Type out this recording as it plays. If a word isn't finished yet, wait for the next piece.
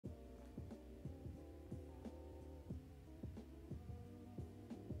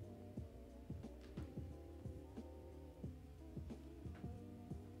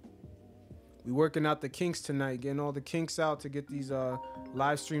We working out the kinks tonight, getting all the kinks out to get these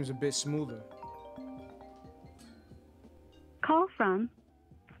live streams a bit smoother. Call from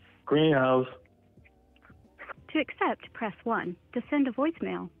Greenhouse. to accept, press 1. To send a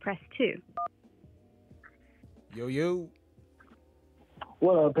voicemail, press 2. Yo.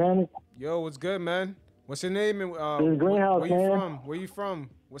 What up, Panic? Yo, what's good, man? What's your name? And This is Greenhouse, where you man. from? Where you from?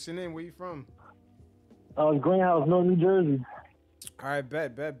 What's your name? Where you from? Greenhouse, North New Jersey. All right,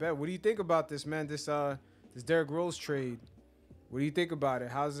 bet. What do you think about this, man? This Derrick Rose trade. What do you think about it?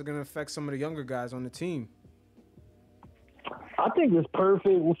 How's it gonna affect some of the younger guys on the team? I think it's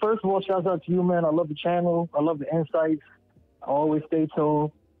perfect. Well, first of all, shouts out to you, man. I love the channel. I love the insights. I always stay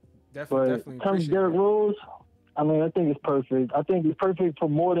tuned. Definitely. In terms of Derrick Rose, I mean, I think it's perfect. I think it's perfect for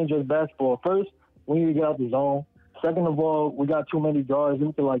more than just basketball. First, we need to get out the zone. Second of all, we got too many guards. We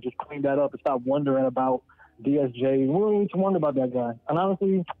need to just clean that up and stop wondering about DSJ. We don't need to wonder about that guy. And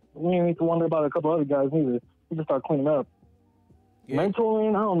honestly, we don't need to wonder about a couple other guys either. We just start cleaning up. Yeah.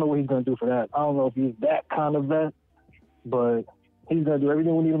 Mentoring, I don't know what he's going to do for that. I don't know if he's that kind of vet, but he's going to do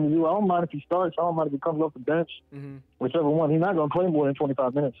everything we need him to do. I don't mind if he starts. I don't mind if he comes off the bench. Mm-hmm. Whichever one. He's not going to play more than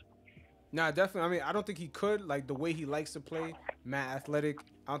 25 minutes. Nah, definitely. I mean, I don't think he could. Like the way he likes to play, mad athletic.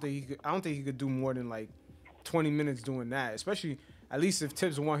 I don't think he could do more than 20 minutes doing that. Especially, at least if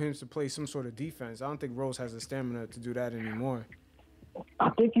Tibbs want him to play some sort of defense. I don't think Rose has the stamina to do that anymore. I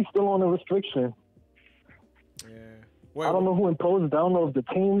think he's still on a restriction. Yeah. I don't know who imposed it. I don't know if the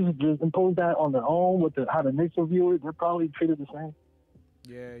teams just imposed that on their own with how the Knicks review it. They're probably treated the same.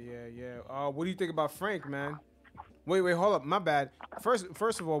 Yeah. What do you think about Frank, man? Wait, hold up. My bad.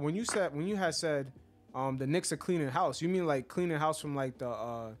 First of all, when you had said the Knicks are cleaning house, you mean cleaning house from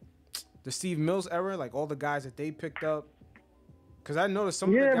the Steve Mills era, all the guys that they picked up? Because I noticed some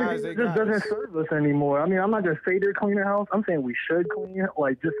of the guys they got. It just doesn't serve us anymore. I mean, I'm not gonna say they're cleaning house. I'm saying we should clean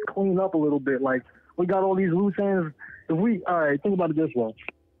it, just clean up a little bit. We got all these loose ends. All right, think about it this way.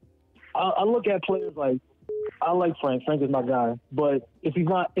 I look at players I like Frank. Frank is my guy. But if he's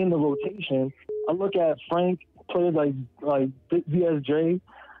not in the rotation, I look at Frank, players like DSJ.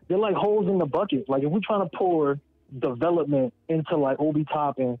 They're like holes in the bucket. If we're trying to pour development into Obi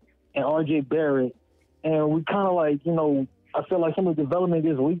Toppin and RJ Barrett, and we kind of I feel like some of the development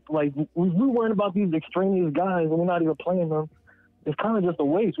is weak. We worrying about these extraneous guys and we're not even playing them. It's kind of just a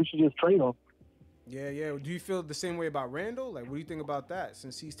waste. We should just trade them. Yeah. Do you feel the same way about Randall? What do you think about that?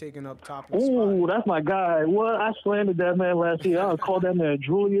 Since he's taking up Toppin's Ooh, spot? that's my guy. What? I slandered that man last year. I called that man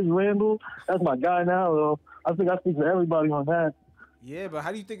Julius Randle. That's my guy now, though. I think I speak for everybody on that. Yeah, but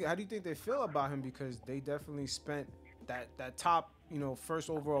how do you think they feel about him? Because they definitely spent that top, first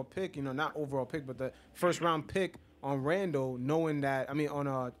overall pick, not overall pick, but the first round pick on Randall, knowing that,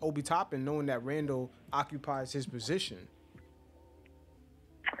 on Obi Toppin, knowing that Randall occupies his position.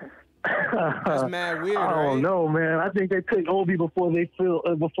 That's mad weird, right? I don't know, man. I think they picked Obi before they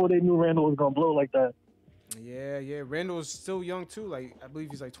knew Randall was gonna blow like that. Yeah. Randall is still young too. I believe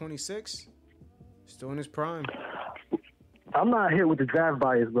he's 26, still in his prime. I'm not hit with the draft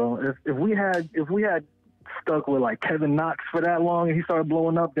bias, bro. If we had stuck with Kevin Knox for that long and he started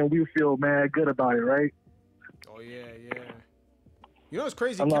blowing up, then we would feel mad good about it, right? Oh yeah. You know what's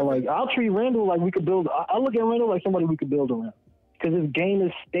crazy? I'll treat Randall like we could build. I look at Randall like somebody we could build around. Because his game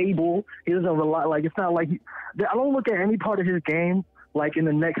is stable. He doesn't rely, it's not I don't look at any part of his game, in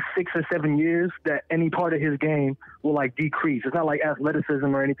the next 6 or 7 years, that any part of his game will, decrease. It's not like athleticism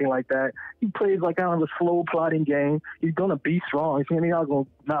or anything like that. He plays, kind of a slow, plodding game. He's going to be strong. He's not going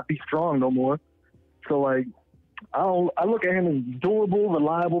to not be strong no more. So, I look at him as durable,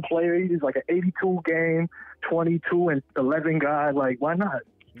 reliable player. He's an 82 game, 22 and 11 guy. Why not?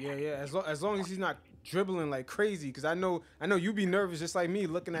 Yeah. As long as he's not dribbling like crazy, because I know you be nervous just like me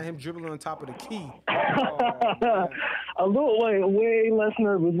looking at him dribbling on top of the key. Oh, a little way less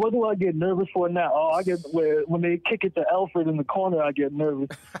nervous. What do I get nervous for now? Oh, I get when they kick it to Alfred in the corner, I get nervous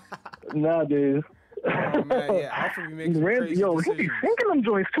nowadays. Oh man, yeah, Alfred be making crazy decisions. He be thinking them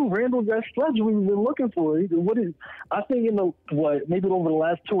joints too. Randall's that stretch we've been looking for. I think maybe over the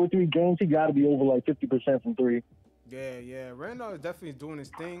last 2 or 3 games he got to be over 50% from 3. Yeah. Randall is definitely doing his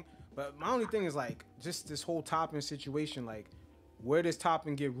thing. But my only thing is just this whole Toppin situation, where does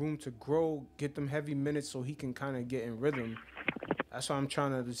Toppin get room to grow, get them heavy minutes so he can kind of get in rhythm? That's why I'm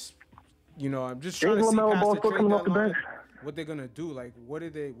trying to just, I'm just trying to see past the trade deadline, what they're gonna do. What are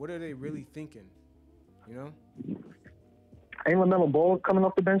they really thinking? Ain't LaMelo Ball coming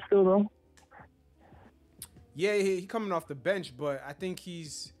off the bench still though? Yeah, he coming off the bench, but I think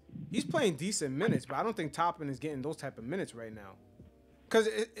he's playing decent minutes. But I don't think Toppin is getting those type of minutes right now. Because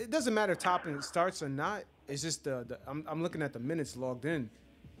it doesn't matter if Toppin starts or not. It's just I'm looking at the minutes logged in.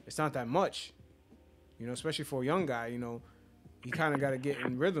 It's not that much. You know, especially for a young guy, you know, he kind of got to get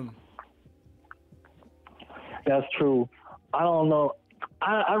in rhythm. That's true. I don't know.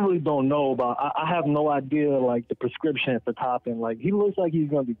 I really don't know about. I have no idea like the prescription for Toppin. Like he looks like he's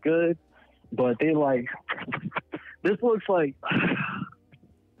gonna be good, but they like this looks like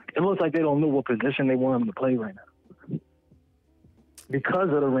it looks like they don't know what position they want him to play right now because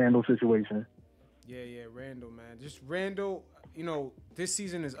of the Randall situation. Yeah, Randall, man. Just Randall, you know, this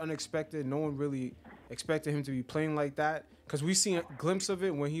season is unexpected. No one really expected him to be playing like that because we seen a glimpse of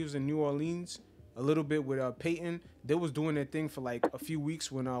it when he was in New Orleans. A little bit with Peyton. They was doing their thing for like a few weeks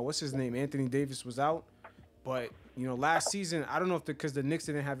when what's his name, Anthony Davis was out. But you know, last season I don't know if because the Knicks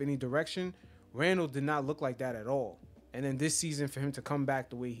didn't have any direction, Randall did not look like that at all. And then this season for him to come back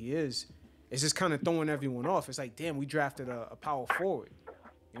the way he is, it's just kind of throwing everyone off. It's like, damn, we drafted a power forward.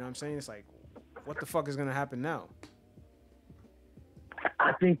 You know what I'm saying? It's like, what the fuck is gonna happen now?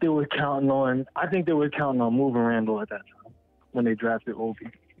 I think they were counting on moving Randall at that time when they drafted Obi.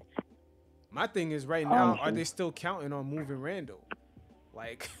 My thing is right now, are they still counting on moving Randall?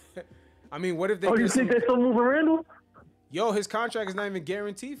 Like, I mean, what if they? Oh, you think they're still moving Randall? Yo, his contract is not even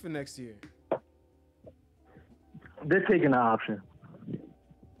guaranteed for next year. They're taking the option.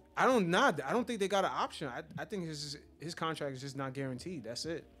 I don't think they got an option. I think his contract is just not guaranteed. That's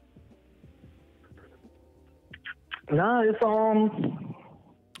it. Nah, it's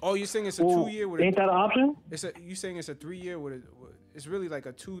Oh, you're saying it's a 2 year with? Ain't that an option? You saying it's a 3 year with a? It's really like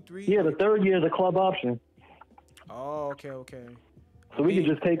a 2-3. Yeah, the third year is a club option. Oh, okay. So we can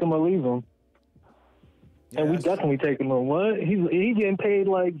just take him or leave him. Yeah, and we definitely take him on. What? He's getting paid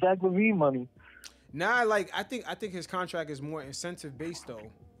like Zach LaVine money. Nah, like I think his contract is more incentive based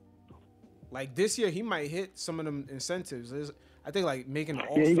though. Like this year, he might hit some of them incentives. I think like making the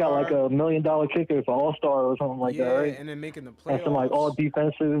All-Star. Yeah, he got like $1 million kicker for All-Star or something like that, right? And then making the playoffs. And some like all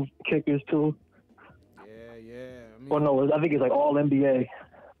defensive kickers too. Yeah. Well, no, I think it's like all NBA.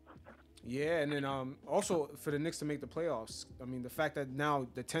 Yeah, and then also for the Knicks to make the playoffs. I mean, the fact that now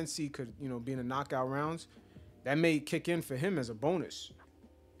the 10th seed could, you know, be in the knockout rounds, that may kick in for him as a bonus.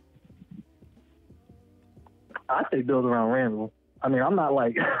 I say build around Randall. I mean, I'm not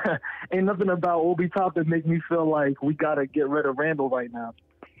like ain't nothing about Obi Toppin make me feel like we gotta get rid of Randall right now.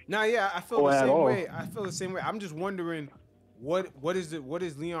 Nah, yeah, I feel the same way. I feel the same way. I'm just wondering what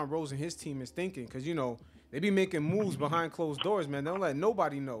is Leon Rose and his team is thinking, because you know they be making moves behind closed doors, man. They don't let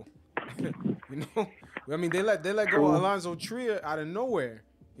nobody know. You know, I mean, they let go of Alonzo Trier out of nowhere.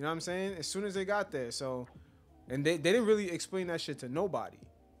 You know what I'm saying? As soon as they got there, so and they didn't really explain that shit to nobody.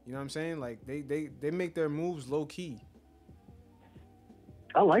 You know what I'm saying? Like they make their moves low key.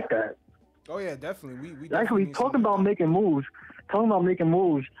 I like that. Oh yeah, definitely. We actually talking about making moves.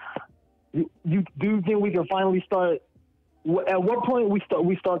 You do you think we can finally start? At what point we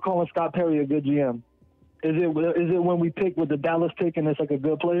start calling Scott Perry a good GM? Is it when we pick with the Dallas pick and it's like a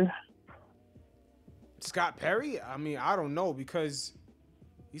good player? Scott Perry? I mean, I don't know, because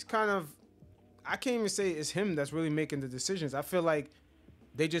he's kind of, I can't even say it's him that's really making the decisions. I feel like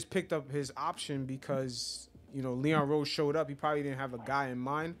they just picked up his option because, you know, Leon Rose showed up. He probably didn't have a guy in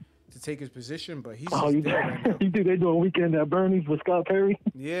mind to take his position, but he's just there right now. You think they do a weekend at Bernie's with Scott Perry?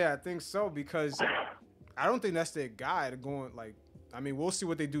 Yeah, I think so, because I don't think that's their guy to go on, like, I mean, we'll see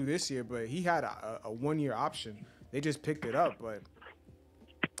what they do this year, but he had a 1 year option. They just picked it up, but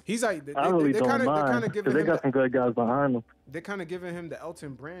he's like, they're kind of giving him, they got some good guys behind him. They're kind of giving him the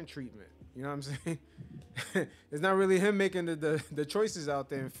Elton Brand treatment. You know what I'm saying? It's not really him making the choices out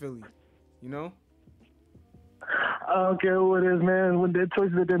there in Philly, you know? I don't care who it is, man. When the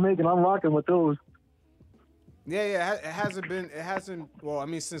choices that they're making, I'm rocking with those. Yeah. It hasn't. Well, I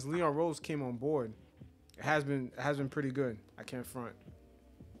mean, since Leon Rose came on board, it has been pretty good. I can't front.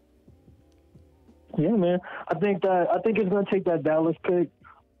 Yeah, man. I think it's gonna take that Dallas pick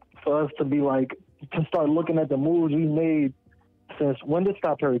for us to be like to start looking at the moves we made since when did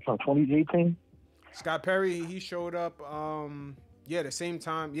Scott Perry come? 2018. Scott Perry, he showed up. The same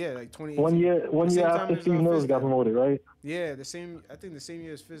time. Yeah, like 2018. One year after Steve Mills got promoted, right? Yeah, I think the same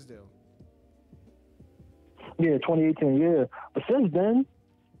year as Fizdale. Yeah, 2018. Yeah, but since then,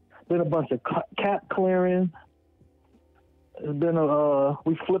 been a bunch of cap clearing. It's been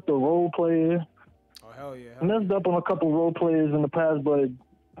we flipped a role player. Oh hell yeah! Messed up on a couple role players in the past, but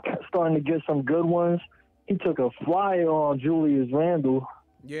starting to get some good ones. He took a flyer on Julius Randle.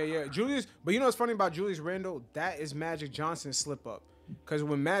 Yeah, Julius. But you know what's funny about Julius Randle? That is Magic Johnson's slip up. Because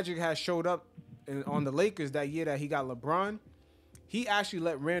when Magic had showed up on the Lakers that year that he got LeBron, he actually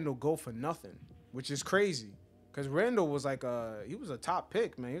let Randle go for nothing, which is crazy. Because Randle was like he was a top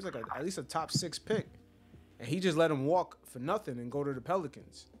pick, man. He was like at least a top 6 pick. And he just let him walk for nothing and go to the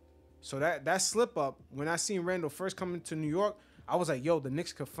Pelicans. So that slip up, when I seen Randall first coming to New York, I was like, yo, the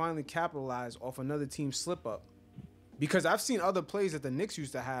Knicks could finally capitalize off another team's slip up. Because I've seen other plays that the Knicks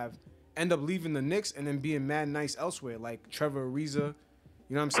used to have end up leaving the Knicks and then being mad nice elsewhere, like Trevor Ariza.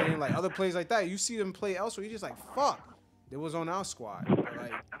 You know what I'm saying? Like other plays like that. You see them play elsewhere, you're just like, fuck. It was on our squad. But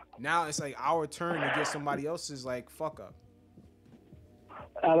like now it's like our turn to get somebody else's like fuck up.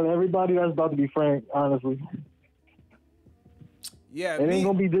 Out of everybody, that's about to be Frank, honestly. Yeah, it ain't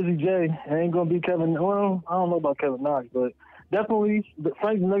gonna be Dizzy J. It ain't gonna be Kevin. Well, I don't know about Kevin Knox, but definitely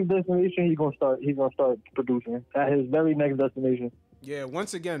Frank's next destination. He's gonna start producing at his very next destination. Yeah.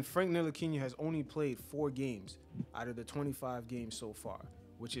 Once again, Frank Ntilikina has only played 4 games out of the 25 games so far,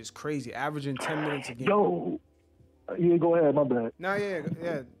 which is crazy, averaging 10 minutes a game. Yo, you go ahead. My bad. No, yeah.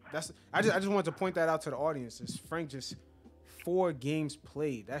 I just wanted to point that out to the audience. Is Frank just 4 games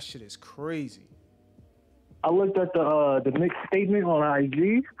played? That shit is crazy. I looked at the Knicks statement on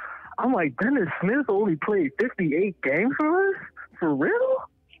IG. I'm like, Dennis Smith only played 58 games for us? For real?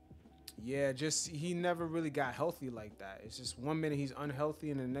 Yeah, just he never really got healthy like that. It's just 1 minute he's unhealthy,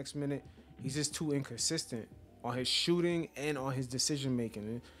 and the next minute he's just too inconsistent on his shooting and on his decision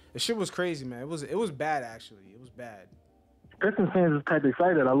making. The shit was crazy, man. It was bad actually. It was bad. Pistons fans is type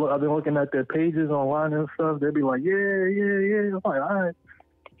excited. I've been looking at their pages online and stuff. They'll be like, yeah. I'm like, all right.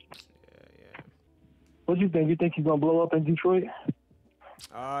 Yeah. What you think? You think he's gonna blow up in Detroit?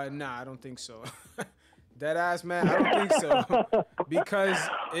 Nah, I don't think so. Dead ass, man, I don't think so. Because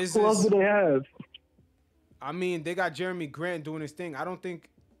who else do they have? I mean, they got Jeremy Grant doing his thing. I don't think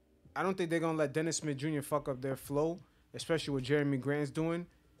they're gonna let Dennis Smith Jr. fuck up their flow, especially what Jeremy Grant's doing.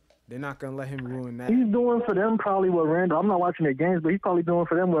 They're not gonna let him ruin that. He's doing for them probably what Randall. I'm not watching their games, but he's probably doing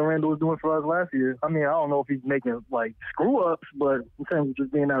for them what Randall was doing for us last year. I mean, I don't know if he's making like screw ups, but I'm saying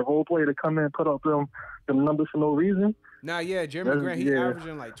just being that role player to come in and put up them numbers for no reason. Nah, yeah, Jeremy Grant, he's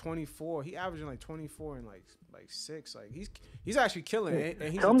averaging like 24. He averaging like 24 and like 6. Like he's actually killing it.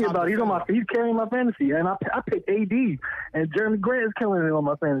 And he's Tell me about it. He's carrying my fantasy, and I picked AD, and Jeremy Grant is killing it on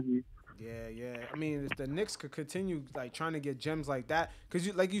my fantasy. Yeah. I mean, if the Knicks could continue like trying to get gems like that,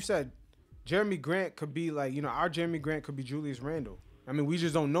 because like you said, Jeremy Grant could be like, our Jeremy Grant could be Julius Randle. I mean, we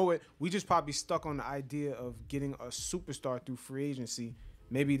just don't know it. We just probably stuck on the idea of getting a superstar through free agency.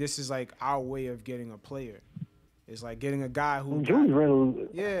 Maybe this is like our way of getting a player. It's like getting a guy who Julius Randle.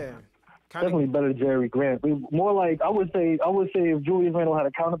 Yeah. Definitely better than Jeremy Grant. More like I would say if Julius Randle had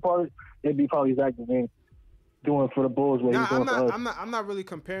a counterpart, it'd be probably Zach LaVine doing for the Bulls. I'm not really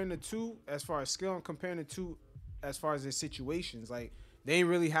comparing the two as far as skill. I'm comparing the two as far as their situations. Like they didn't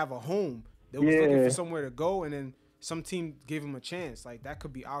really have a home. They was looking for somewhere to go, and then some team gave them a chance. Like that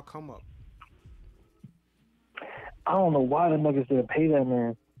could be our come up. I don't know why the Nuggets didn't pay that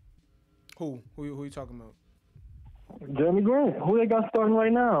man. Who you talking about? Jeremy Grant. Who they got starting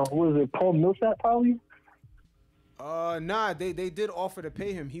right now? Who is it? Paul Millsap probably? Nah, they did offer to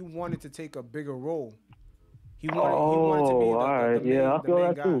pay him. He wanted to take a bigger role. He wanted to be the main, I feel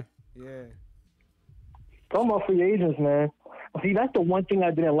that guy. too. Yeah. Talking about free agents, man. See, that's the one thing I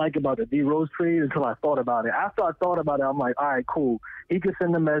didn't like about the D Rose trade until I thought about it. After I thought about it, I'm like, all right, cool. He could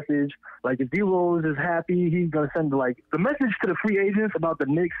send a message. Like, if D Rose is happy, he's going to send, like, the message to the free agents about the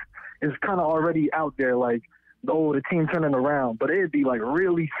Knicks is kind of already out there. Like, the team turning around. But it'd be, like,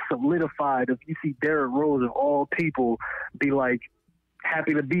 really solidified if you see Derrick Rose of all people be, like,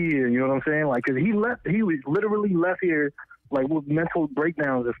 happy to be here. You know what I'm saying? Like, because he was literally left here, like, with mental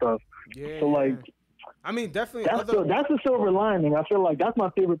breakdowns and stuff. Yeah. So, like, I mean, definitely. That's the silver lining. I feel like that's my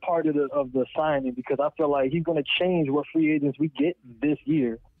favorite part of the signing because I feel like he's going to change what free agents we get this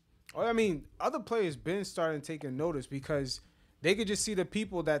year. Oh, I mean, other players been starting taking notice because they could just see the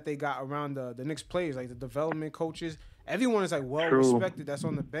people that they got around the Knicks players, like the development coaches. Everyone is like respected that's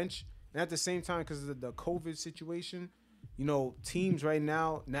on the bench, and at the same time, because of the COVID situation, teams right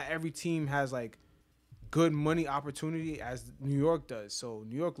now, not every team has like good money opportunity as New York does. So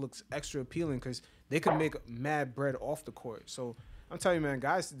New York looks extra appealing because they could make mad bread off the court. So I'm telling you, man,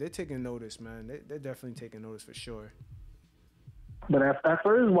 guys, they're taking notice, man. They're definitely taking notice for sure. But at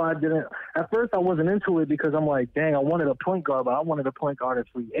first, I wasn't into it because I'm like, dang, I wanted a point guard, but I wanted a point guard at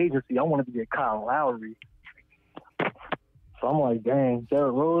free agency. I wanted to get Kyle Lowry. So I'm like, dang,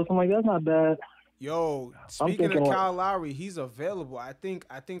 Derrick Rose. I'm like, that's not bad. Yo, speaking of Kyle Lowry, he's available. I think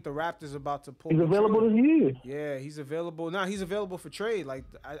the Raptors about to pull. He's available this year. Yeah, he's available. Now he's available for trade. Like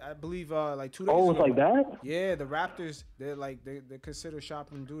I believe like 2 days ago. Oh, it's like that? Yeah, the Raptors, they consider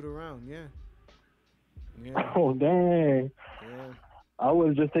shopping dude around. Yeah. Oh dang. Yeah. I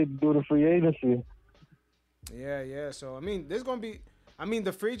would just take the dude to free agency. Yeah. So I mean, there's gonna be.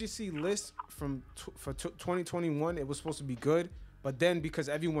 the free agency list for 2021, it was supposed to be good. But then because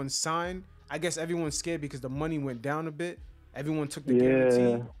everyone signed, I guess everyone's scared because the money went down a bit. Everyone took the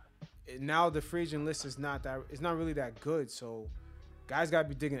guarantee. Now the free agent list is not really that good. So guys gotta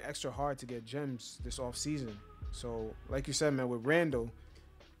be digging extra hard to get gems this offseason. So like you said, man, with Randall,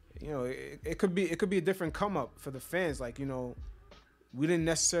 you know, it could be a different come up for the fans. Like, you know, we didn't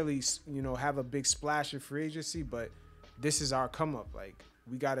necessarily, you know, have a big splash in free agency, but this is our come up. Like,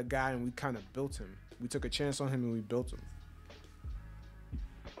 we got a guy and we kind of built him. We took a chance on him and we built him.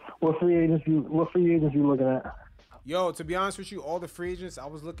 What free agents you looking at? Yo, to be honest with you, all the free agents I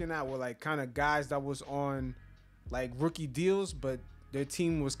was looking at were like kind of guys that was on like rookie deals, but their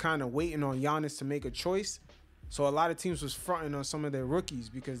team was kind of waiting on Giannis to make a choice. So a lot of teams was fronting on some of their rookies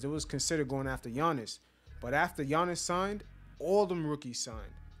because it was considered going after Giannis. But after Giannis signed, all them rookies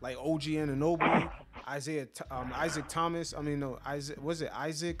signed. Like OG Anunoby, Isaac Thomas. I mean, no,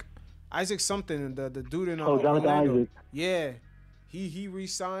 Isaac something, the dude in Jonathan Orlando. Isaac. Yeah. He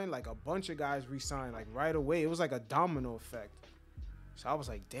re-signed, like a bunch of guys re-signed like right away. It was like a domino effect. So I was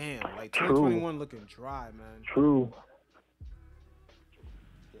like, damn, like 2021 looking dry, man. True.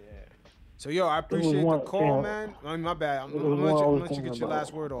 Yeah. So yo, I appreciate the call, man. I mean, my bad. I'm gonna let you get your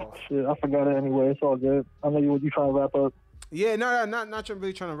last word off. Shit, I forgot it anyway. It's all good. I know you trying to wrap up. Yeah, not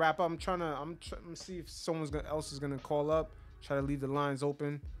really trying to wrap up. I'm trying to see if someone else is gonna call up. Try to leave the lines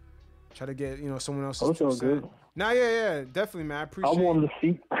open. Try to get, you know, someone else's. That's all good. Nah, yeah, definitely, man. I appreciate. I want the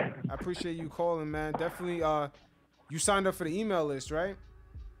seat. I appreciate you calling, man. Definitely. You signed up for the email list, right?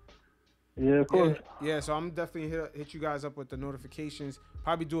 Yeah, of course. Yeah. So I'm definitely hit you guys up with the notifications.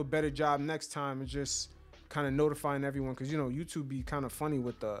 Probably do a better job next time and just kind of notifying everyone, because you know YouTube be kind of funny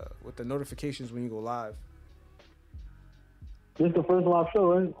with the notifications when you go live. This is the first live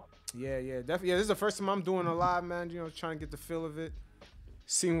show, right? Yeah, definitely. Yeah, this is the first time I'm doing a live, man. You know, trying to get the feel of it.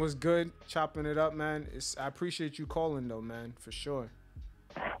 Seeing what's good, chopping it up, man. I appreciate you calling, though, man, for sure.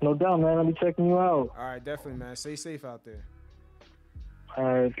 No doubt, man. I'll be checking you out. All right, definitely, man. Stay safe out there. All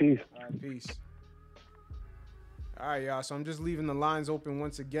right, peace. All right, peace. All right, y'all. So I'm just leaving the lines open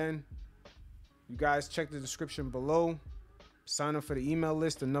once again. You guys check the description below. Sign up for the email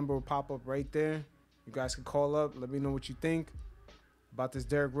list. The number will pop up right there. You guys can call up. Let me know what you think about this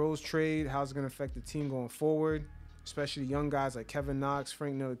Derrick Rose trade. How's it going to affect the team going forward? Especially young guys like Kevin Knox,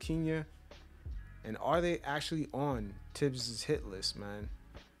 Frank Ntilikina. And are they actually on Tibbs' hit list, man?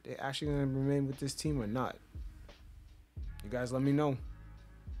 They actually going to remain with this team or not? You guys let me know.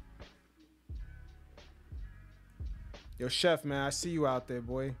 Yo, Chef, man, I see you out there,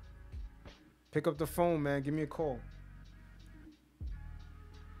 boy. Pick up the phone, man. Give me a call.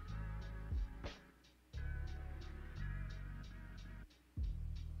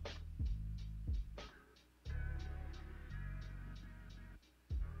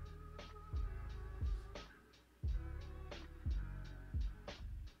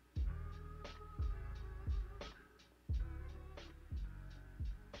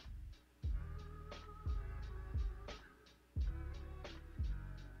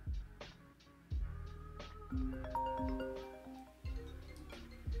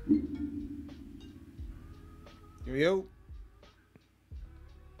 Yo.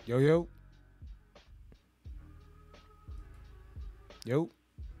 Yo.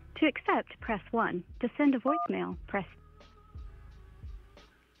 To accept, press 1. To send a voicemail, press...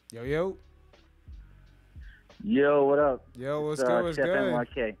 Yo. Yo, what up? Yo, what's good? What's Chef good?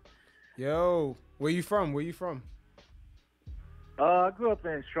 NYK. Yo, where you from? I grew up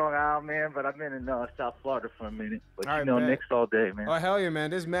in Strong Isle, man, but I've been in South Florida for a minute. But All right, you know, man. Knicks all day, man. Oh, hell yeah, man.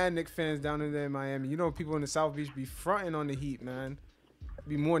 There's mad Knicks fans down in there in Miami. You know, people in the South Beach be fronting on the Heat, man.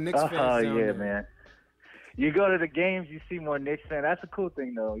 Be more Knicks fans down yeah, there. man. You go to the games, you see more Knicks fans. That's a cool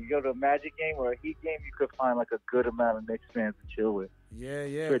thing, though. You go to a Magic game or a Heat game, you could find like a good amount of Knicks fans to chill with.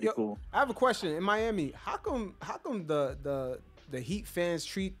 Yeah. Pretty Yo, cool. I have a question. In Miami, how come the Heat fans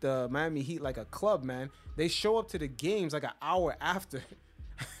treat the Miami Heat like a club, man? They show up to the games like an hour after.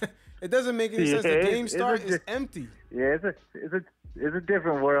 It doesn't make any sense. The game starts, it's empty. Yeah, it's a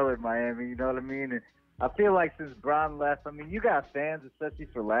different world in Miami. You know what I mean? And I feel like since Bron left, I mean, you got fans, especially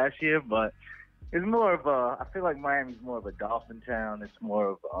for last year, but it's more of I feel like Miami's more of a Dolphin town. It's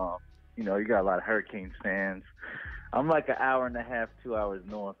more of, you know, you got a lot of Hurricanes fans. I'm like an hour and a half, 2 hours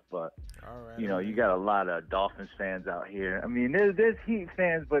north, but All right, you know, you got a lot of Dolphins fans out here. I mean, there's Heat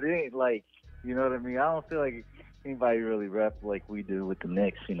fans, but it ain't like, you know what I mean? I don't feel like anybody really rep like we do with the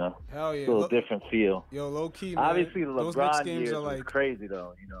Knicks, you know. Hell yeah. It's a little different feel. Yo, low key, man. Obviously, Those Knicks LeBron games years are was like crazy,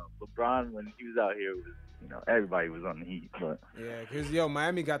 though. You know, LeBron, when he was out here, was, you know, everybody was on the Heat. But yeah, because, yo,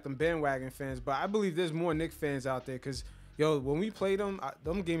 Miami got them bandwagon fans, but I believe there's more Knicks fans out there because, yo, when we play them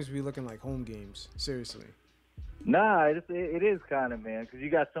games be looking like home games. Seriously. Nah, it is kind of, man, because you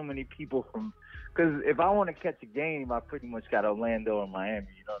got so many people from. Because if I want to catch a game, I pretty much got Orlando or Miami.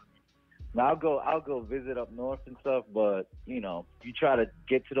 You know what I mean? Now I'll go visit up north and stuff, but you try to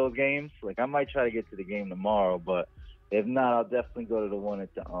get to those games. Like I might try to get to the game tomorrow, but if not, I'll definitely go to the one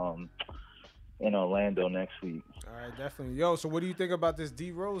at the in Orlando next week. All right, definitely. Yo, so what do you think about this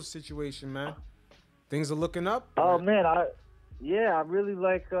D Rose situation, man? Things are looking up. Oh man, I really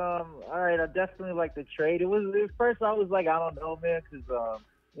like. All right, I definitely like the trade. At first I was like, I don't know, man, because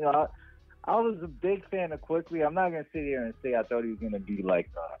I was a big fan of Quickly. I'm not gonna sit here and say I thought he was gonna be like,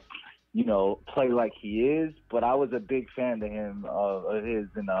 play like he is, but I was a big fan of him of his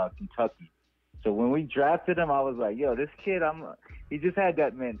in Kentucky. So when we drafted him, I was like, yo, this kid, he just had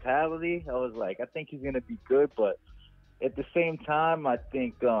that mentality. I was like, I think he's gonna be good, but at the same time, I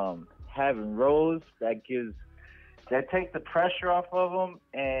think having Rose that takes the pressure off of him.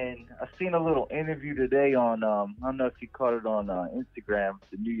 And I seen a little interview today on I don't know if you caught it on Instagram,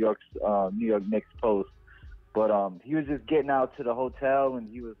 the New York Knicks post, but he was just getting out to the hotel and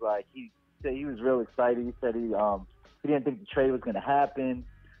he was like, he said he was real excited. He said he didn't think the trade was going to happen,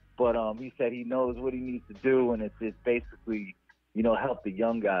 but he said he knows what he needs to do, and it's basically help the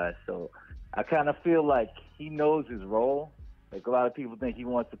young guys. So I kind of feel like he knows his role. Like a lot of people think he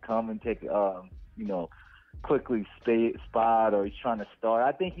wants to come and take Quickly spot, or he's trying to start.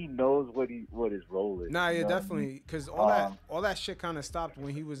 I think he knows what his role is. Nah, yeah, definitely. Because all that shit kind of stopped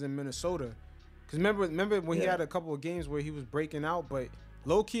when he was in Minnesota. Because remember when he had a couple of games where he was breaking out, but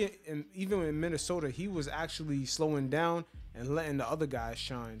low key, and even in Minnesota, he was actually slowing down and letting the other guys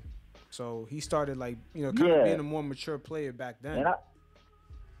shine. So he started kind of being a more mature player back then.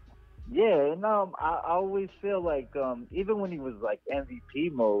 I always feel like even when he was like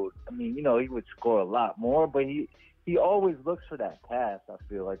MVP mode, I mean, he would score a lot more, but he always looks for that pass, I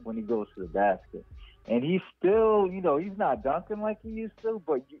feel like, when he goes to the basket. And he's still, he's not dunking like he used to,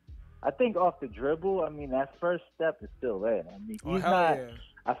 but I think off the dribble, I mean, that first step is still there. I mean, he's not. Yeah.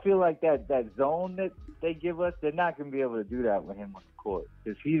 I feel like that zone that they give us, they're not going to be able to do that with him on the court,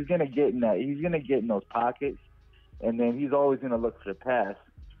 because he's going to get in that. He's going to get in those pockets, and then he's always going to look for the pass.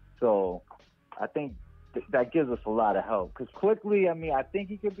 So I think that gives us a lot of help. Because Quickly, I mean, I think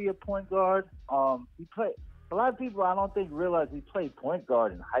he could be a point guard. He played. A lot of people, I don't think, realize he played point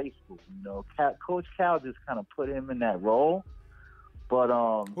guard in high school. Coach Cal just kind of put him in that role. But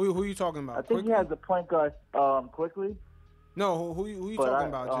who are you talking about? I think he has a point guard. Quickly. No, who you talking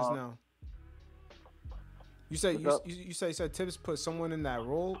about just now? You said Tibbs put someone in that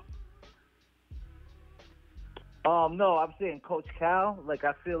role. No, I'm saying Coach Cal. Like,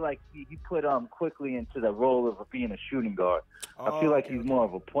 I feel like he put Quickly into the role of being a shooting guard. I feel like he's more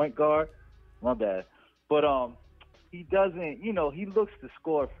of a point guard. My bad. But he doesn't. He looks to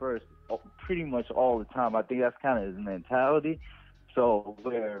score first, pretty much all the time. I think that's kind of his mentality. So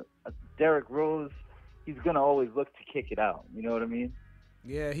where Derrick Rose, he's gonna always look to kick it out. You know what I mean?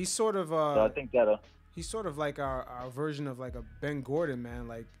 Yeah, he's sort of. So I think that. He's sort of like our version of like a Ben Gordon, man.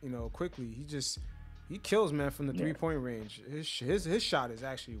 Like, Quickly, he kills, man, from the 3-point range. His shot is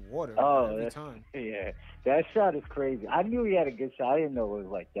actually water every time. Yeah, that shot is crazy. I knew he had a good shot. I didn't know it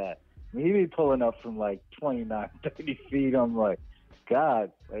was like that. I mean, he'd be pulling up from like 29, 30 feet. I'm like,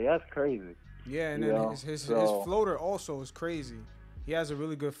 God, that's crazy. Yeah, and then his floater also is crazy. He has a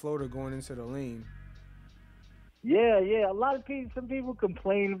really good floater going into the lane. Yeah. Some people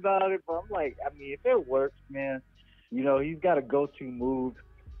complain about it, but I'm like, I mean, if it works, man, he's got a go-to move.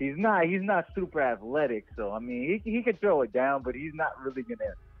 He's not super athletic, so I mean, he could throw it down, but he's not really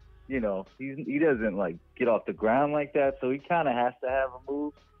gonna, he doesn't like get off the ground like that. So he kind of has to have a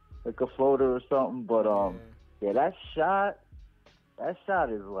move, like a floater or something. But that shot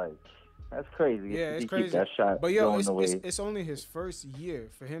is like. That's crazy. Yeah, it's crazy. That shot, but it's only his first year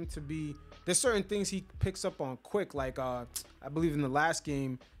for him to be. There's certain things he picks up on quick. Like I believe in the last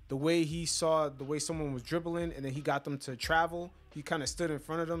game, the way he saw the way someone was dribbling, and then he got them to travel. He kind of stood in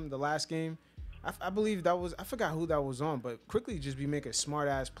front of them the last game. I believe that was, I forgot who that was on, but Quickly just be making smart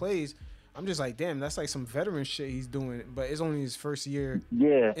ass plays. I'm just like, damn, that's like some veteran shit he's doing. But it's only his first year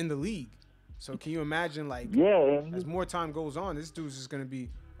in the league. So can you imagine, like, as more time goes on, this dude's just gonna be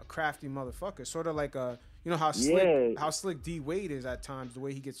crafty motherfucker, sort of like how slick D Wade is at times, the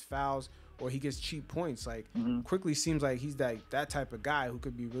way he gets fouls or he gets cheap points. Like Quickly seems like he's that type of guy who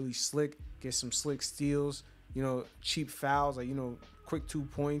could be really slick, get some slick steals, cheap fouls, like quick 2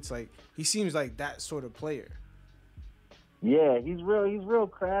 points. Like he seems like that sort of player. Yeah, he's real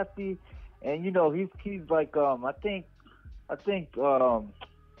crafty, and he's like I think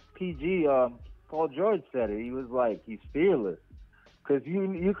PG Paul George said it. He was like, he's fearless. Because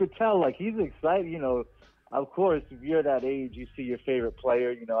you could tell, like, he's excited. of course, if you're that age, you see your favorite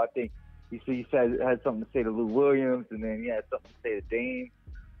player. You know, I think he had something to say to Lou Williams, and then he had something to say to Dame.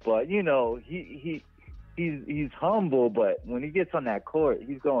 But you know, he's humble, but when he gets on that court,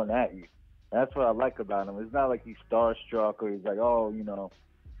 he's going at you. That's what I like about him. It's not like he's starstruck or he's like, oh, you know,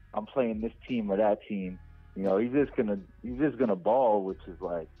 I'm playing this team or that team. You know, he's just gonna ball, which is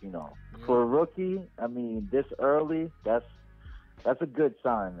like, you know, for a rookie. I mean, this early, that's a good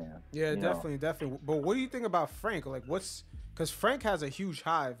sign, man. Yeah, definitely. But what do you think about Frank? Like, because Frank has a huge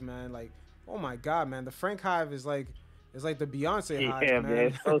hive, man. Like, oh my God, man, the Frank hive is like the Beyonce hive,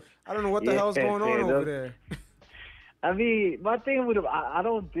 man. I don't know what the hell's going on over there. I mean, my thing with him, I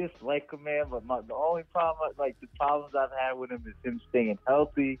don't dislike him, man, but the only problem, like the problems I've had with him is him staying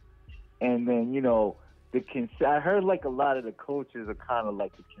healthy, and then, you know, I heard like a lot of the coaches are kind of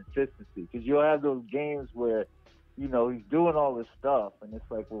like the consistency, because you'll have those games where, you know, he's doing all this stuff, and it's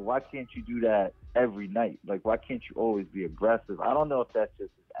like, well, why can't you do that every night? Like, why can't you always be aggressive? I don't know if that's just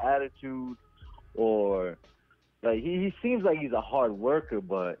his attitude, or like he seems like he's a hard worker,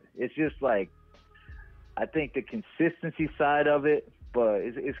 but it's just like, I think the consistency side of it, but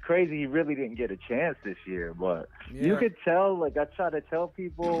it's crazy he really didn't get a chance this year. But you could tell, like I try to tell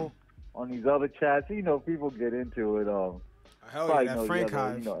people on these other chats, you know, people get into it. Hell yeah, that Frank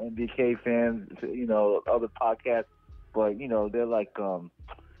hive. You know, NBK fans, you know, other podcasts, but you know, they're like,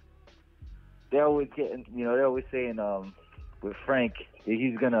 they're always getting, you know, they're always saying, with Frank,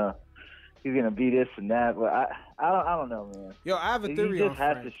 he's gonna be this and that. But I don't know, man. Yo, I have a theory on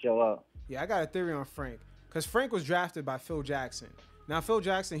Frank. He just has to show up. Yeah, I got a theory on Frank. Because Frank was drafted by Phil Jackson. Now, Phil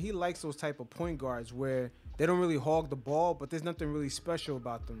Jackson, he likes those type of point guards where they don't really hog the ball, but there's nothing really special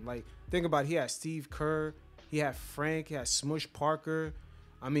about them. Like, think about it. He had Steve Kerr. He had Frank. He had Smush Parker.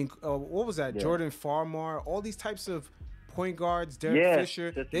 I mean, what was that? Yeah. Jordan Farmar. All these types of point guards, Derek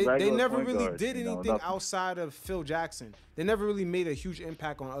Fisher. They never really did anything outside of Phil Jackson. They never really made a huge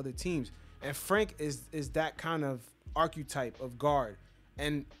impact on other teams. And Frank is that kind of archetype of guard.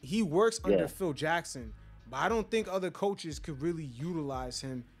 And he works under Phil Jackson, but I don't think other coaches could really utilize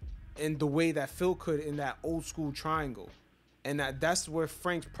him in the way that Phil could in that old school triangle. And that's where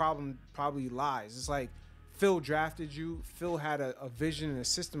Frank's problem probably lies. It's like Phil drafted you. Phil had a vision and a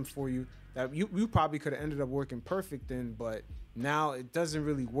system for you that you probably could have ended up working perfect in, but now it doesn't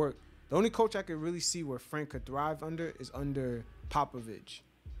really work. The only coach I could really see where Frank could thrive under is under Popovich.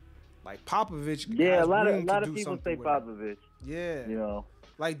 Like Popovich, a lot of people say Popovich. Yeah, you know,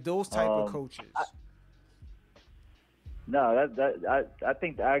 like those type of coaches. I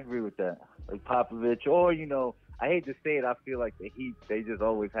think I agree with that. Like Popovich, or you know, I hate to say it, I feel like the Heat, they just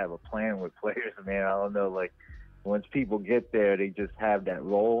always have a plan with players, man. I don't know, like once people get there, they just have that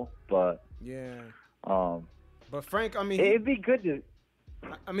role. But but Frank, I mean, it'd be good to.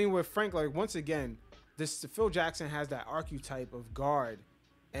 I mean, with Frank, like once again, Phil Jackson has that archetype of guard.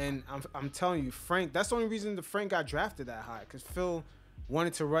 And I'm telling you, Frank, that's the only reason the Frank got drafted that high, because Phil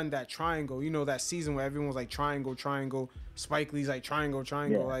wanted to run that triangle. You know, that season where everyone was like triangle, triangle. Spike Lee's like triangle,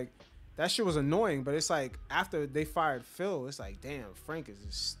 triangle. Like that shit was annoying. But it's like after they fired Phil, it's like, damn, Frank is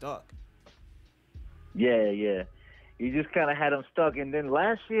just stuck. Yeah. You just kind of had him stuck. And then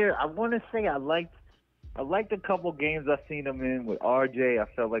last year, I want to say I liked a couple games I've seen him in with RJ. I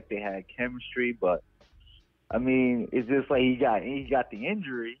felt like they had chemistry, but I mean, it's just like he got the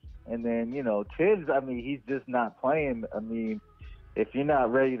injury, and then, you know, Tibbs, I mean, he's just not playing. I mean, if you're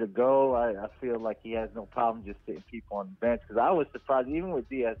not ready to go, I feel like he has no problem just sitting people on the bench. Because I was surprised, even with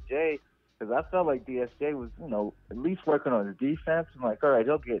DSJ, because I felt like DSJ was, you know, at least working on his defense. I'm like, all right,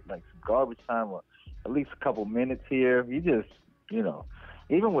 he'll get like some garbage time or at least a couple minutes here. He just, you know,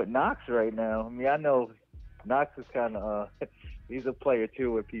 even with Knox right now, I mean, I know Knox is kind of he's a player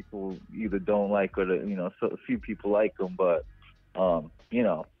too where people either don't like or you know, so a few people like him, but you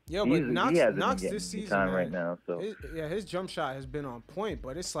know, but Knox this season, man, right now, so his jump shot has been on point,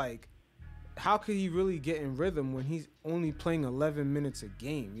 but it's like, how could he really get in rhythm when he's only playing 11 minutes a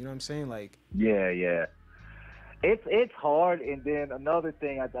game? You know what I'm saying? Like, yeah. It's hard. And then another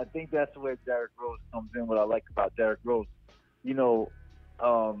thing, I think that's where Derrick Rose comes in. What I like about Derrick Rose, you know,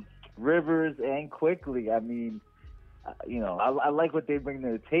 Rivers and Quickly, I mean, you know, I like what they bring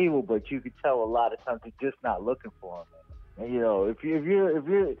to the table, but you could tell a lot of times they're just not looking for him. And, you know, if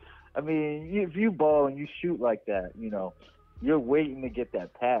you ball and you shoot like that, you know, you're waiting to get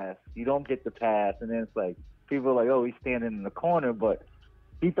that pass. You don't get the pass, and then it's like people are like, oh, he's standing in the corner, but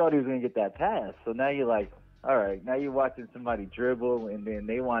he thought he was going to get that pass. So now you're like, all right, now you're watching somebody dribble, and then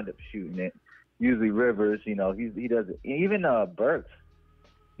they wind up shooting it. Usually Rivers, you know, he doesn't. Even Burks,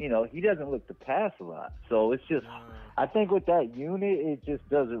 you know, he doesn't look to pass a lot. So it's just, I think with that unit, it just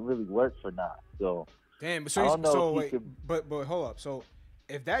doesn't really work for Knox. So Damn. I don't know So if he wait, could- but hold up. So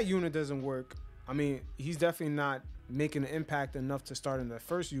if that unit doesn't work, I mean, he's definitely not making an impact enough to start in the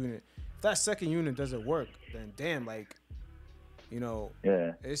first unit. If that second unit doesn't work, then damn, like, you know,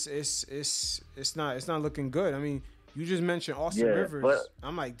 Yeah. it's not looking good. I mean, you just mentioned Austin Yeah, Rivers. but-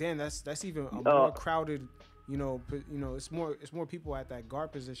 I'm like, damn, that's even a more crowded. You know, it's more people at that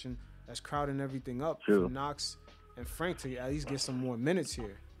guard position that's crowding everything up True. for Knox and Frank to at least get some more minutes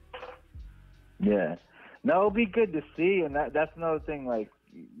here. Yeah. No, it'll be good to see, and that's another thing. Like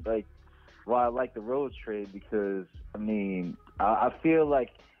why I like the Rose trade, because I mean I feel like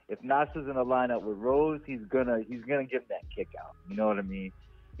if Knox is in a lineup with Rose, he's gonna give him that kick out. You know what I mean?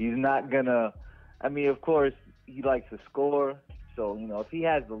 He's not gonna. I mean, of course, he likes to score, so you know if he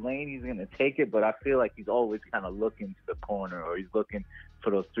has the lane, he's gonna take it. But I feel like he's always kind of looking to the corner, or he's looking for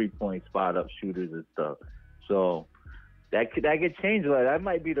those 3-point spot up shooters and stuff. So that could change. Like that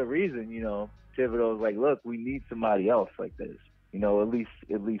might be the reason. You know, Thibodeau's like, look, we need somebody else like this. You know, at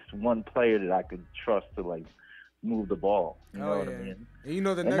least one player that I could trust to like move the ball. You know what I mean? And you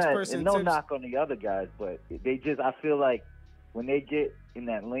know the And next that- person. and no Tibbs- knock on the other guys, but they just I feel like when they get in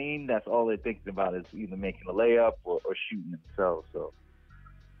that lane, that's all they're thinking about is either making a layup or shooting themselves. So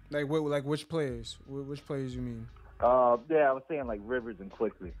Like what? Like which players? Which players you mean? yeah, I was saying like Rivers and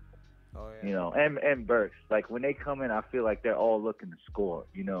Quickly. Oh yeah. You know, and Burks. Like when they come in, I feel like they're all looking to score.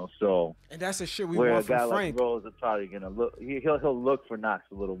 You know, so And that's the shit we where a want guy from Frank. like Rose is probably gonna look. He'll look for Knox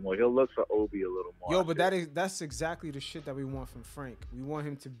a little more. He'll look for Obi a little more. Yo, but that's exactly the shit that we want from Frank. We want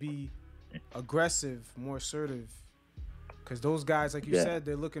him to be aggressive, more assertive. Because those guys, like you Yeah. said,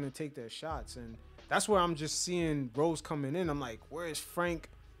 they're looking to take their shots. And that's where I'm just seeing Rose coming in. I'm like, where is Frank?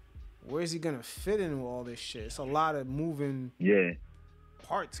 Where is he going to fit in with all this shit? It's a lot of moving yeah.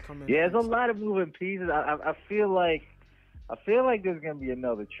 parts coming Yeah, in. there's a lot of moving pieces. I feel like there's gonna be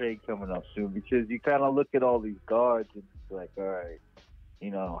another trade coming up soon, because you kind of look at all these guards and it's like, all right,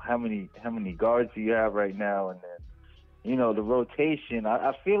 you know, how many guards do you have right now? And then, you know, the rotation.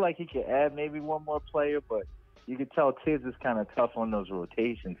 I feel like he could add maybe one more player, but you can tell Tibbs is kind of tough on those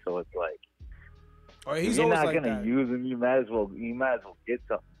rotations. So it's like, Oh, if he's you're always not like gonna that. use him, you might as well get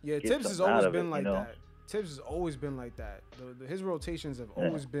something. Yeah, get Tibbs has something always out of been it, like you know? that. Tibbs has always been like that. His rotations have Yeah.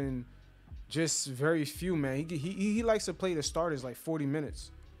 always been just very few, man. He likes to play the starters like 40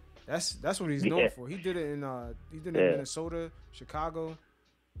 minutes. That's what he's known Yeah. for. He did it in Yeah. Minnesota, Chicago.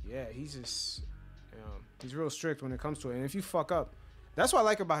 Yeah, he's just he's real strict when it comes to it. And if you fuck up, that's what I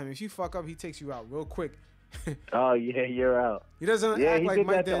like about him. If you fuck up, he takes you out real quick. Oh yeah, you're out. He doesn't Yeah, act he like did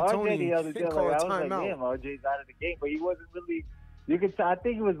Mike that to RJ D'Antoni the other day. and call Like, a I was like, timeout. damn, RJ's out of the game, but he wasn't really. You could. I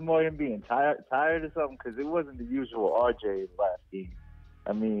think it was more him being tired or something, because it wasn't the usual RJ last game.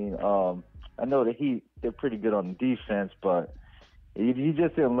 I mean, I know that they're pretty good on defense, but he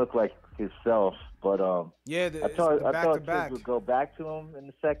just didn't look like himself. But Yeah, I thought back-to-back. Tibbs would go back to him in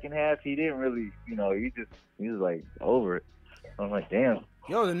the second half. He didn't really, you know, he was like over it. I'm like, damn.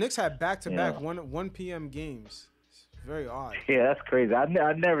 Yo, the Knicks had back-to-back Yeah. 1 p.m. games. It's very odd. Yeah, that's crazy. I've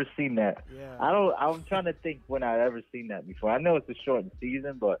never seen that. Yeah. I'm trying to think when I've ever seen that before. I know it's a shortened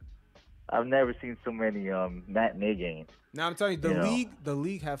season, but I've never seen so many matinee games. Now I'm telling you, You know. the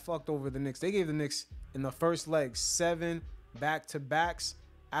league had fucked over the Knicks. They gave the Knicks in the first leg 7 back-to-backs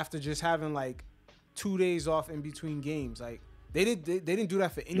after just having like 2 days off in between games. Like they didn't do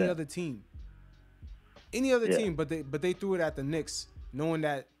that for any Yeah. other team. Any other Yeah. team, but they threw it at the Knicks, knowing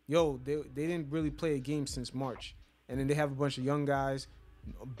that they didn't really play a game since March, and then they have a bunch of young guys,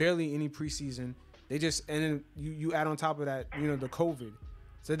 barely any preseason. They just and then you add on top of that, the COVID.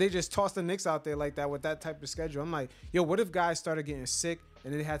 So they just tossed the Knicks out there like that with that type of schedule. I'm like, yo, what if guys started getting sick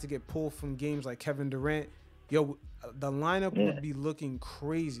and they had to get pulled from games like Kevin Durant? Yo, the lineup Yeah. would be looking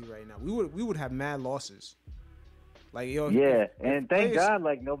crazy right now. We would have mad losses. Like yo, Yeah, if and thank players- God,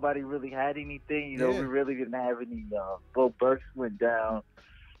 like nobody really had anything. You know, Yeah. we really didn't have any. Bo Burks went down,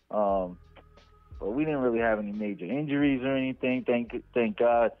 but we didn't really have any major injuries or anything. Thank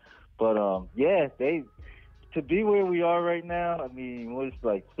God. But yeah, to be where we are right now. I mean, what's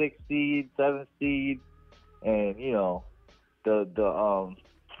like 6th seed, 7th seed, and you know, the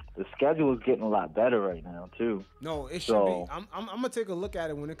schedule is getting a lot better right now too. No, it should So- be. I'm gonna take a look at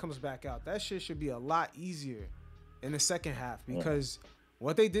it when it comes back out. That shit should be a lot easier in the second half because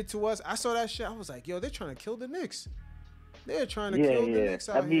what they did to us, I saw that shit. I was like, yo, they're trying to kill the Knicks. They're trying to kill the Knicks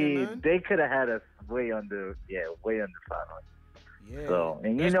out I mean, here, man. they could have had us way under 500. Yeah. So,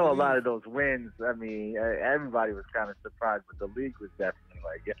 and you Best know, a believe. lot of those wins, I mean, everybody was kind of surprised, but the league was definitely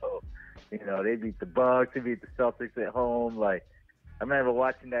like, yo, you know, they beat the Bucks, they beat the Celtics at home. Like, I remember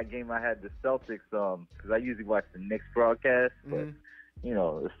watching that game. I had the Celtics, because I usually watch the Knicks broadcast, but Mhm. you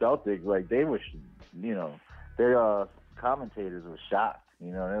know, the Celtics, like they were you know, their commentators were shocked.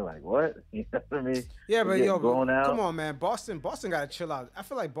 You know, they're like, "What?" You know what I mean? Yeah, but yo, blown out. come on, man. Boston gotta chill out. I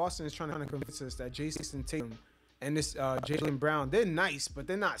feel like Boston is trying to convince us that Jason Tatum and this Jaylen Brown, they're nice, but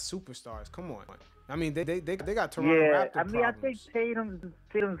they're not superstars. Come on. I mean, they got Toronto Raptors I mean, problems. I think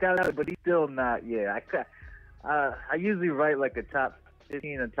Tatum's got it, but he's still not. Yeah, I usually write like a top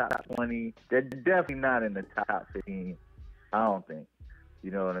 15 and top 20. They're definitely not in the top 15. I don't think.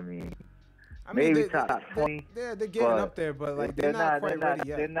 You know what I mean? I mean, maybe top 20. They're getting up there, but like they're not quite ready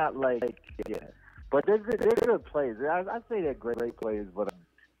yet. They're not like but they're good players. I'd say they're great players, but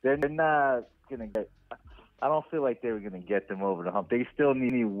they're not gonna get. I don't feel like they were gonna get them over the hump. They still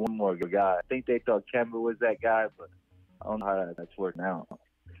need one more guy. I think they thought Kemba was that guy, but I don't know how that's working out.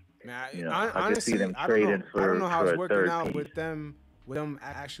 Man, You know, honestly, I can see them I trading for don't know how it's a working third out piece. with them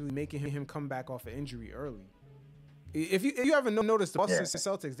actually making him come back off an injury early. If you ever noticed the Boston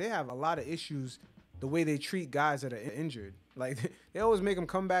Celtics, they have a lot of issues the way they treat guys that are injured. Like they always make them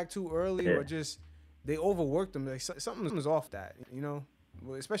come back too early, or just they overwork them. Like something's off that, you know,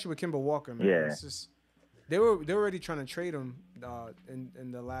 especially with Kemba Walker, man. Yeah. It's just they were already trying to trade him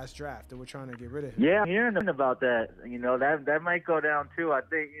in the last draft. They were trying to get rid of him. Yeah, I'm hearing about that. You know, that might go down too. I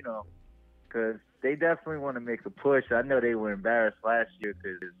think, you know, because they definitely want to make a push. I know they were embarrassed last year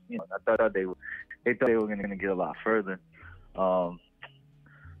because, you know, I thought they were going to get a lot further.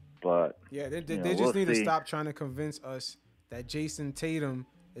 But yeah, they we'll just need to see. stop trying to convince us that Jason Tatum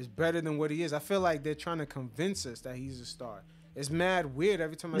is better than what he is. I feel like they're trying to convince us that he's a star. It's mad weird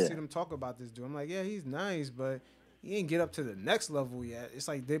every time I see them talk about this dude. I'm like, yeah, he's nice, but he ain't get up to the next level yet. It's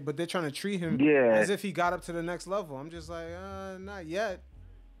like they're trying to treat him as if he got up to the next level. I'm just like, not yet.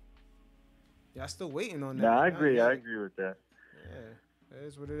 Yeah, I'm still waiting on that. No, I Not agree. yet. I agree with that. Yeah, it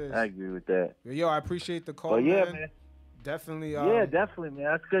is what it is. I agree with that. Yo, I appreciate the call, But yeah, man. Definitely. Yeah, definitely, man.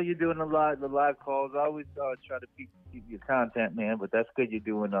 That's good. You're doing the live calls. I always try to keep your content, man. But that's good. You're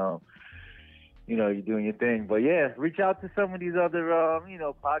doing you know, you're doing your thing. But yeah, reach out to some of these other you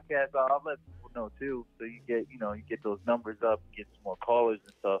know, podcasts. I'll let people know too, so you get those numbers up, get some more callers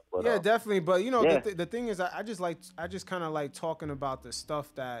and stuff. But, yeah, definitely. But you know, yeah. the thing is, I just kind of like talking about the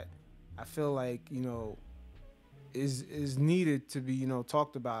stuff that I feel like, you know, is needed to be, you know,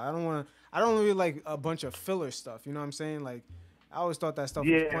 talked about. I don't really like a bunch of filler stuff. You know what I'm saying? Like, I always thought that stuff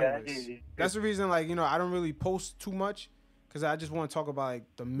was pointless. That's the reason, like, you know, I don't really post too much because I just want to talk about like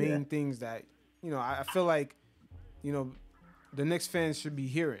the main things that, you know, I feel like, you know, the Knicks fans should be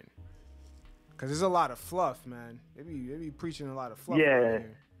hearing. Cause there's a lot of fluff, man. They be preaching a lot of fluff. Yeah,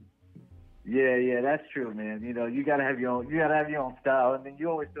 that's true, man. You know, you gotta have your own style, and then you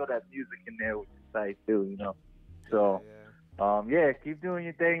always throw that music in there, which is nice too. You know, so keep doing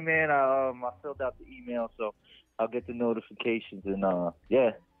your thing, man. I filled out the email, so I'll get the notifications, and All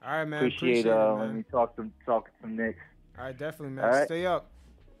right, man. appreciate it, man. when we talk some Knicks. All right, definitely, man. All right. Stay up.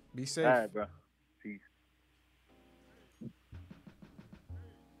 Be safe. All right, bro. Peace.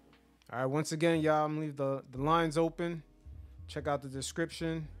 All right, once again, y'all, I'm gonna leave the lines open. Check out the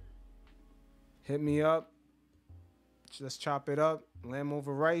description. Hit me up. Let's chop it up. Lamb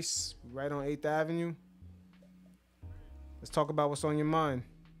over rice, right on 8th Avenue. Let's talk about what's on your mind.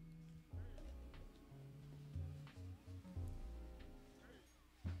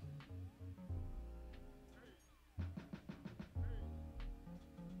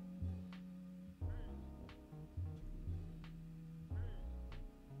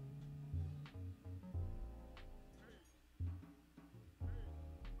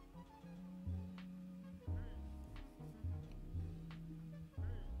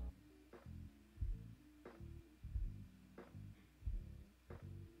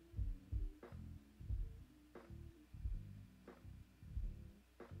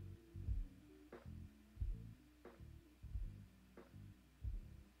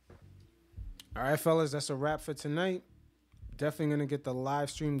 All right, fellas, that's a wrap for tonight. Definitely going to get the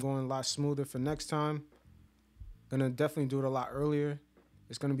live stream going a lot smoother for next time. Going to definitely do it a lot earlier.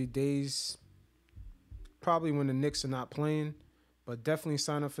 It's going to be days probably when the Knicks are not playing, but definitely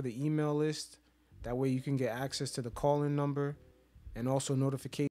sign up for the email list. That way you can get access to the call-in number and also notifications.